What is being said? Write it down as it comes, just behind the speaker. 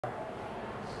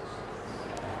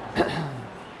What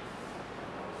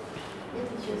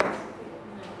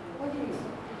is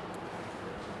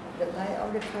the light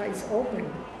of the car is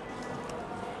open.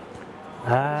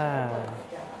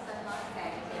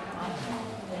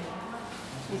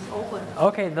 It's open.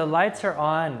 Okay, the lights are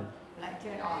on. Light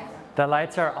turn on. The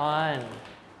lights are on.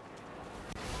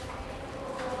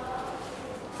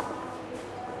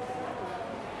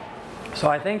 So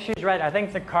I think she's right. I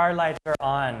think the car lights are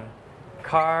on.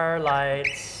 Car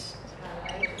lights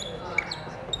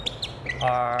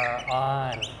are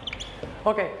on.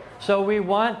 Okay, so we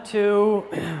want to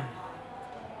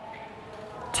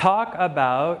talk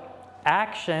about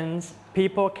actions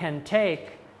people can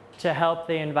take to help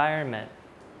the environment.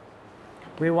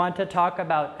 We want to talk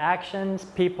about actions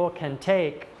people can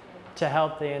take to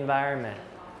help the environment.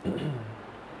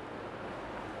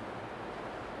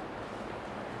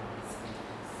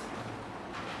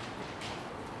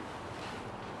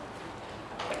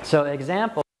 So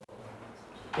example,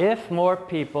 if more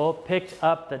people picked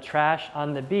up the trash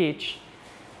on the beach,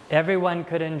 everyone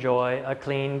could enjoy a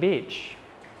clean beach.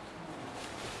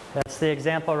 That's the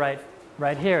example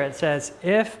right here. It says,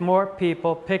 if more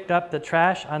people picked up the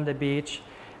trash on the beach,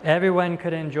 everyone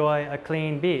could enjoy a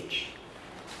clean beach.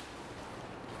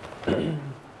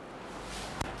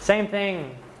 Same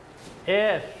thing,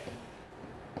 if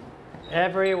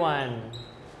everyone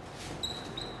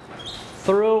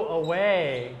threw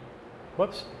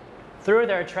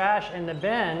their trash in the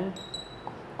bin,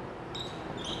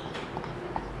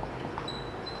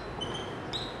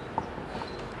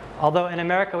 although in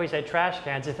America we say trash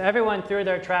cans, if everyone threw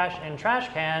their trash in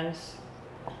trash cans,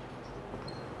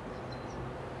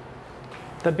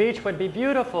 the beach would be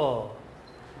beautiful.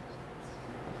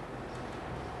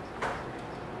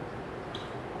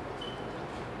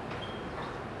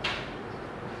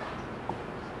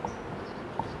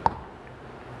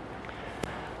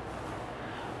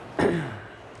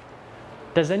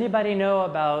 Does anybody know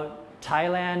about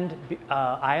Thailand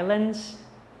islands?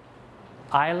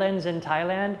 Islands in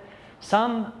Thailand?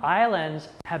 Some islands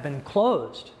have been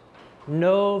closed.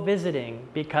 No visiting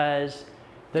because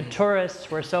the tourists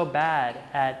were so bad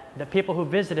the people who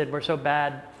visited were so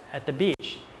bad at the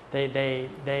beach.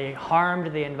 They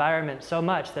harmed the environment so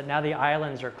much that now the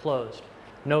islands are closed.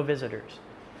 No visitors.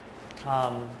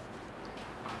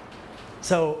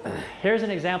 So here's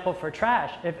an example for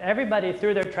trash. If everybody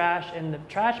threw their trash in the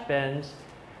trash bins,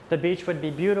 the beach would be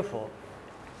beautiful.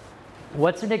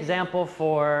 What's an example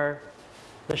for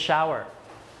the shower?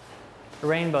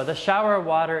 Rainbow. The shower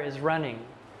water is running.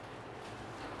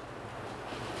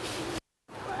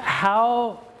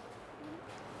 How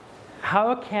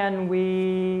can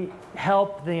we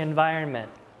help the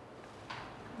environment?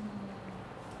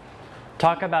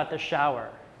 Talk about the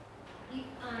shower. If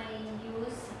I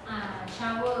use a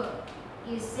shower,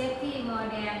 is safety more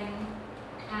than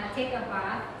take a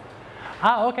bath?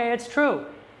 Okay, it's true.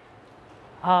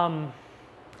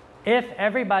 If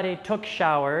everybody took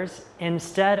showers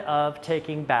instead of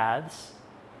taking baths,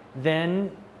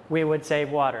 then we would save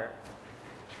water.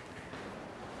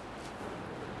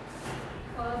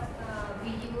 Because we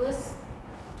use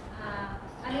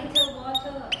a little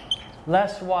water.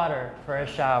 Less water for a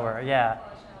shower, yeah.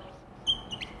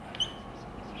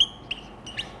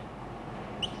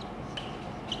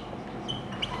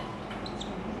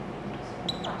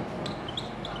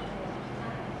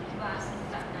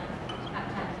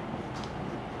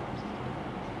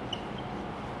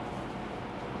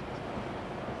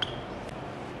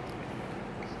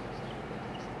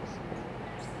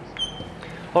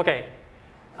 Okay,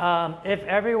 if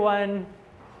everyone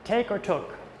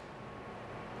took,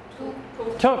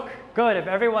 good. If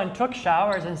everyone took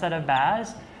showers instead of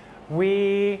baths,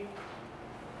 we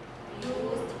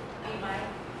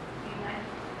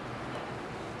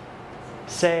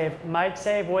save, might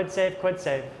save, would save, could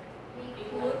save.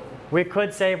 We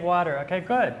could save water. Okay,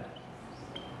 good.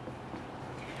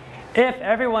 If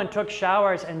everyone took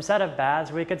showers instead of baths,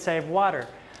 we could save water.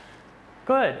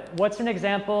 Good. What's an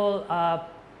example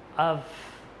of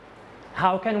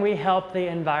how can we help the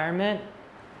environment?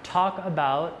 Talk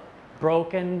about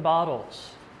broken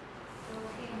bottles.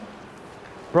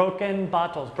 Broken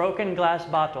bottles, broken glass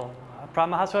bottle.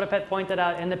 Suraphet pointed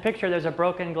out in the picture there's a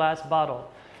broken glass bottle.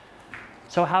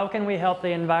 So how can we help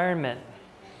the environment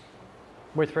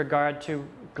with regard to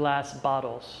glass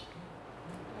bottles?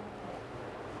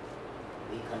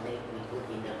 We collect, we put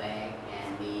in the bag,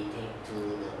 and we take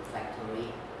to the factory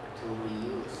to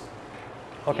reuse.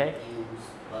 Okay.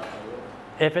 Reuse bottle.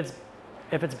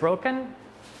 If it's broken?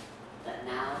 But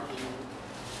now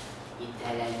in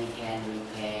Thailand we can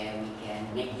repair, we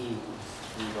can make new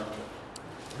bottle.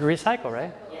 Recycle,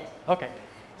 right? Yes. Okay.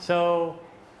 So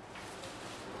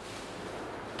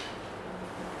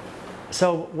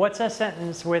So what's a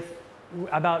sentence with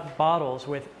about bottles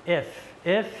with if?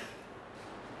 If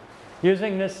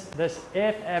using this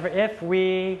if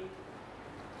we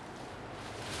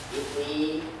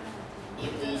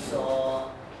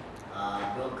saw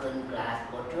a broken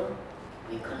glass bottle,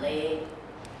 we collect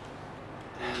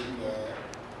in the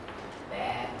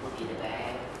bag, put in the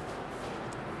bag,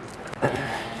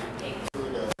 and take to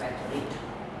the factory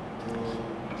to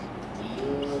be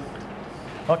used.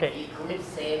 Okay. We could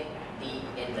save the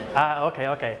environment.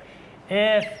 Okay.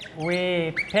 If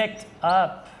we picked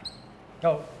up,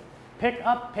 picked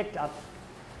up.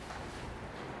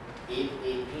 If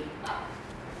we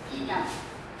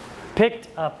Picked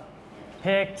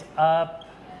up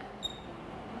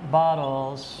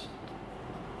bottles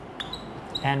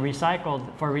and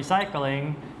recycled for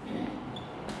recycling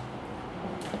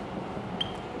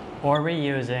or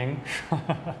reusing.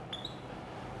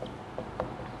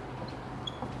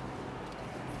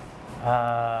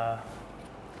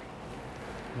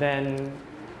 Then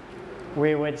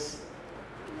we would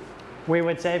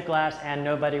save glass and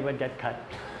nobody would get cut,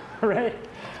 right?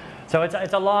 So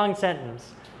it's a long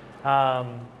sentence.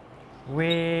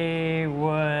 We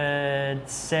would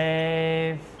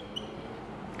save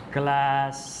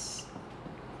glass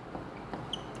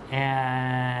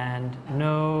and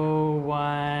no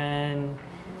one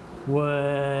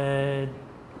would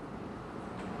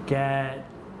get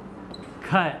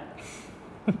cut.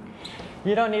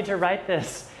 You don't need to write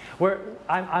this.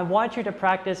 I want you to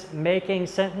practice making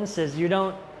sentences. You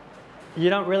don't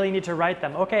really need to write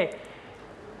them. Okay.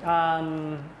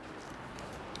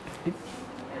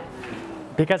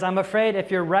 Because I'm afraid if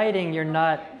you're writing,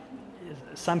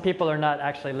 some people are not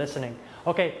actually listening.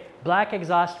 Okay, black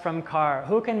exhaust from car.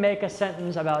 Who can make a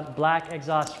sentence about black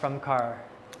exhaust from car?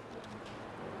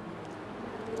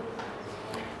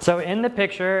 So in the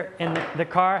picture, the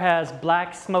car has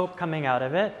black smoke coming out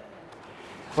of it.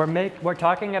 We're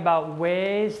talking about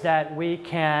ways that we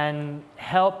can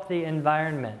help the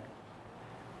environment.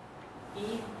 If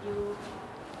you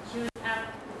tune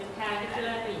up the car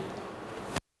regularly.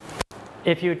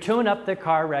 If you tune up the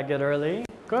car regularly,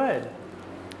 good.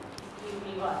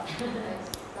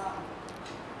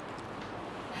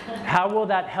 How will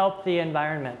that help the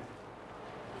environment?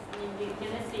 You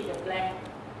can see the black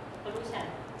pollution,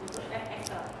 black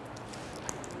exhaust.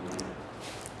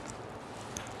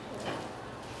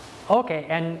 Okay,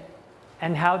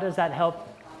 and how does that help?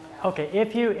 Okay,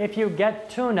 if you get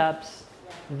tune-ups,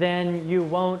 then you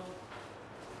won't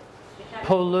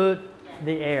pollute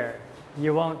the air.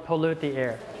 You won't pollute the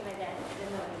air.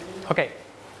 Okay,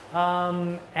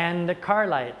 and the car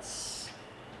lights.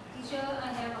 Teacher, I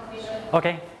have a question.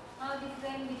 Okay. How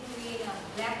different between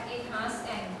black exhaust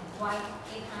and white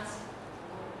exhaust?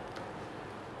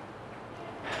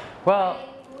 Well,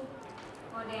 Good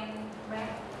more than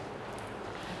black.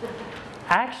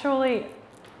 actually,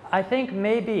 I think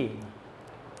maybe.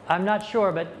 I'm not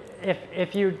sure, but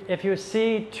if you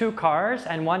see two cars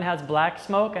and one has black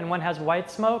smoke and one has white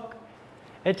smoke,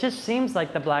 it just seems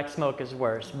like the black smoke is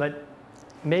worse, but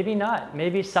maybe not.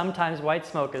 Maybe sometimes white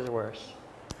smoke is worse.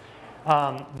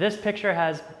 This picture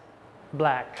has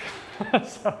black.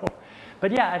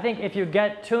 But yeah, I think if you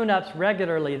get tune-ups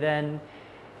regularly, then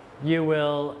you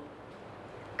will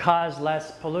cause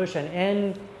less pollution.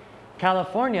 In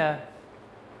California,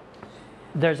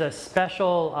 there's a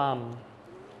special,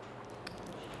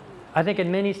 I think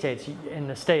in many states, in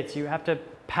the States, you have to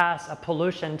pass a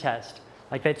pollution test.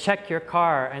 Like they check your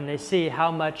car and they see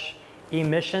how much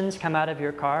emissions come out of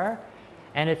your car.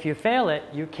 And if you fail it,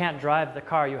 you can't drive the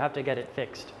car. You have to get it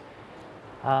fixed.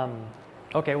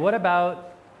 Okay, what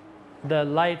about the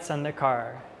lights on the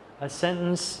car? A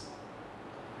sentence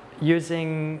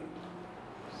using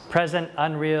present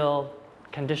unreal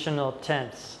conditional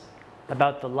tense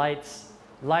about the lights.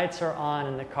 Lights are on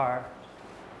in the car.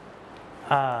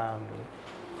 I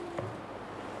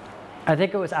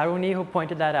think it was Aruni who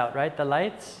pointed that out, right? The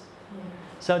lights? Yeah.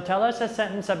 So tell us a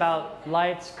sentence about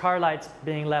lights, car lights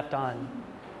being left on.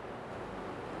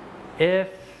 If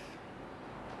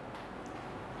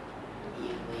we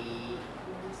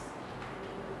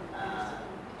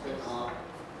turn off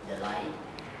the light,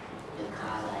 the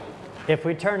car light, if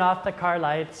we turn off the car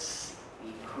lights,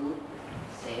 we could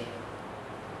save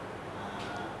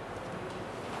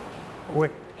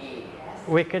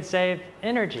we could save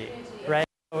energy, right?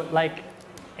 Like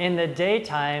in the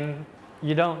daytime,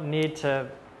 you don't need to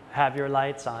have your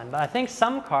lights on. But I think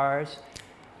some cars,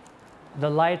 the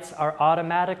lights are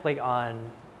automatically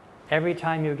on. Every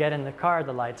time you get in the car,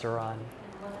 the lights are on.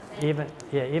 Even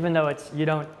though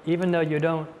you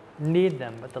don't need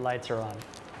them, but the lights are on.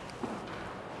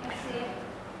 Let's say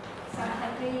some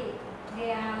country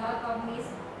or mist?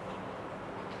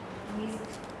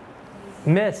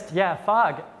 Mist, yeah,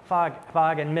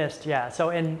 fog and mist, yeah. So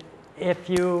if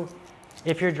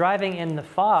you're driving in the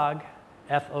fog,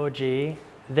 F-O-G,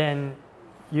 then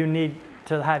you need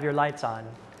to have your lights on.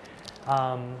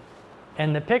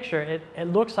 In the picture, it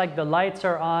looks like the lights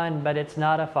are on, but it's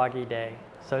not a foggy day.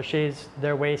 So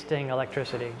they're wasting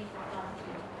electricity.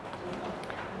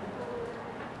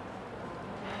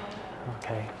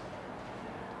 Okay.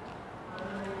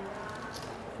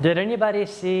 Did anybody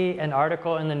see an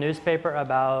article in the newspaper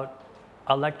about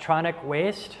electronic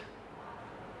waste?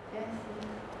 Yes.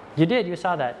 You did, you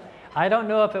saw that. I don't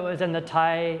know if it was in the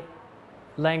Thai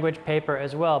language paper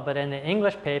as well, but in the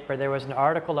English paper there was an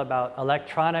article about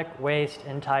electronic waste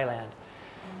in Thailand.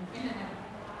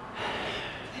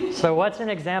 So what's an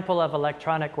example of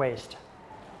electronic waste?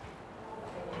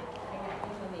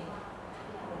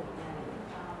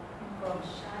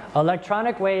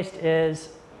 Electronic waste is,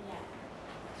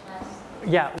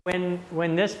 yeah,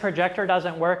 when this projector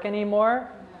doesn't work anymore,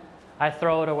 I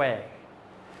throw it away.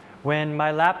 When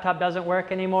my laptop doesn't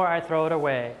work anymore, I throw it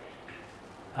away.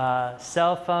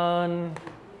 Cell phone,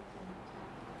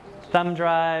 thumb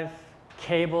drive,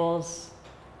 cables.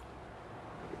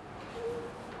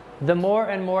 The more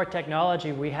and more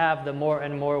technology we have, the more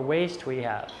and more waste we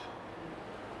have.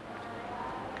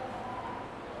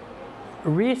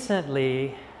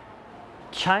 Recently,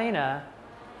 China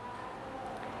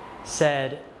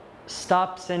said,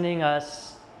 stop sending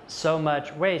us so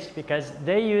much waste, because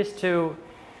they used to,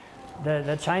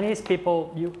 the Chinese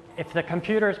people, if the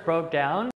computers broke down,